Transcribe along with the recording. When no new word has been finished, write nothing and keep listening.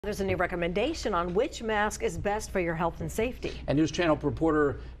There's a new recommendation on which mask is best for your health and safety. And News Channel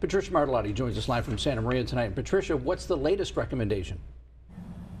reporter Patricia Martellotti joins us live from Santa Maria tonight. Patricia, what's the latest recommendation?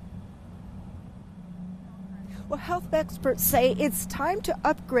 Well, health experts say it's time to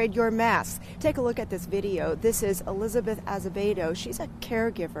upgrade your masks. Take a look at this video. This is Elizabeth Azevedo. She's a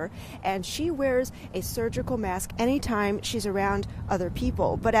caregiver, and she wears a surgical mask anytime she's around other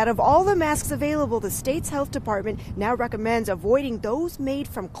people. But out of all the masks available, the state's health department now recommends avoiding those made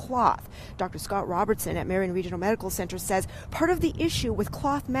from cloth. Dr. Scott Robertson at Marion Regional Medical Center says part of the issue with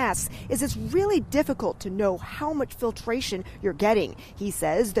cloth masks is it's really difficult to know how much filtration you're getting. He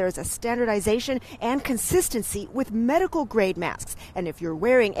says there's a standardization and consistency with medical grade masks. And if you're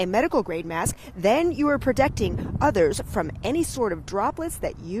wearing a medical grade mask, then you are protecting others from any sort of droplets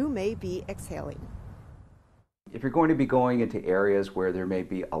that you may be exhaling. If you're going to be going into areas where there may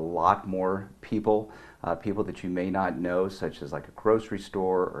be a lot more people, people that you may not know, such as like a grocery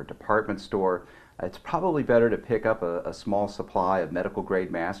store or a department store, it's probably better to pick up a small supply of medical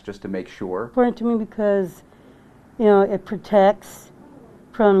grade masks just to make sure. Important to me because, it protects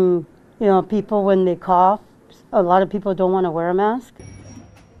from, people when they cough. A lot of people don't want to wear a mask.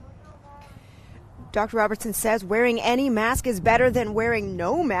 Dr. Robertson says wearing any mask is better than wearing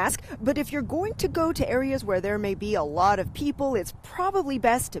no mask, but if you're going to go to areas where there may be a lot of people, it's probably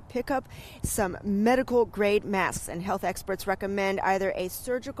best to pick up some medical grade masks. And health experts recommend either a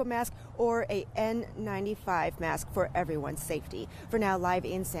surgical mask or a N95 mask for everyone's safety. For now, live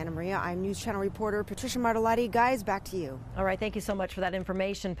in Santa Maria, I'm News Channel reporter Patricia Martellotti. Guys, back to you. All right, thank you so much for that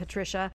information, Patricia.